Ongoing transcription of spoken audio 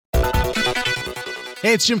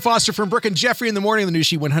Hey, it's Jim Foster from Brooke and Jeffrey in the morning on the New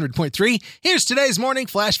She 100.3. Here's today's morning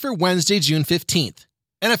flash for Wednesday, June 15th.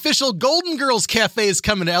 An official Golden Girls Cafe is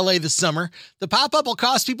coming to LA this summer. The pop-up will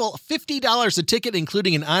cost people $50 a ticket,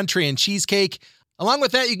 including an entree and cheesecake. Along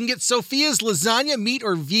with that, you can get Sophia's lasagna, meat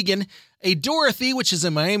or vegan, a Dorothy, which is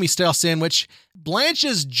a Miami-style sandwich,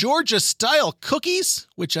 Blanche's Georgia-style cookies,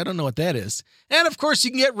 which I don't know what that is, and of course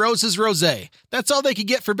you can get Rose's Rosé. That's all they could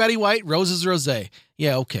get for Betty White, Rose's Rosé.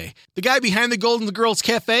 Yeah, okay. The guy behind the Golden Girls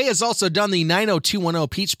Cafe has also done the 90210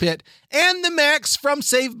 Peach Pit and the Max from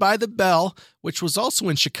Saved by the Bell, which was also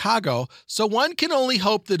in Chicago, so one can only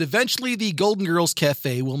hope that eventually the Golden Girls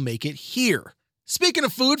Cafe will make it here. Speaking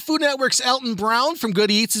of food, Food Network's Elton Brown from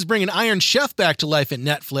Good Eats is bringing Iron Chef back to life at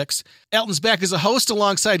Netflix. Elton's back as a host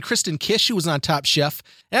alongside Kristen Kish, who was on Top Chef.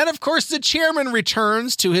 And of course, the chairman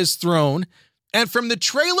returns to his throne. And from the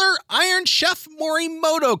trailer, Iron Chef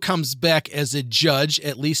Morimoto comes back as a judge,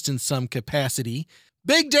 at least in some capacity.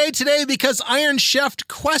 Big day today because Iron Chef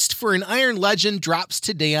Quest for an Iron Legend drops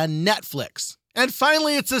today on Netflix. And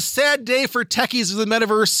finally, it's a sad day for techies of the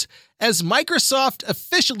metaverse as Microsoft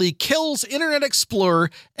officially kills Internet Explorer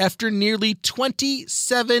after nearly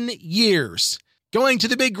 27 years, going to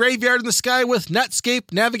the big graveyard in the sky with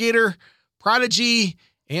Netscape, Navigator, Prodigy,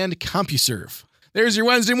 and CompuServe. There's your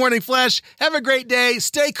Wednesday morning flash. Have a great day,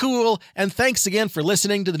 stay cool, and thanks again for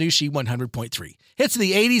listening to the New She 100.3. Hits of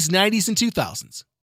the 80s, 90s, and 2000s.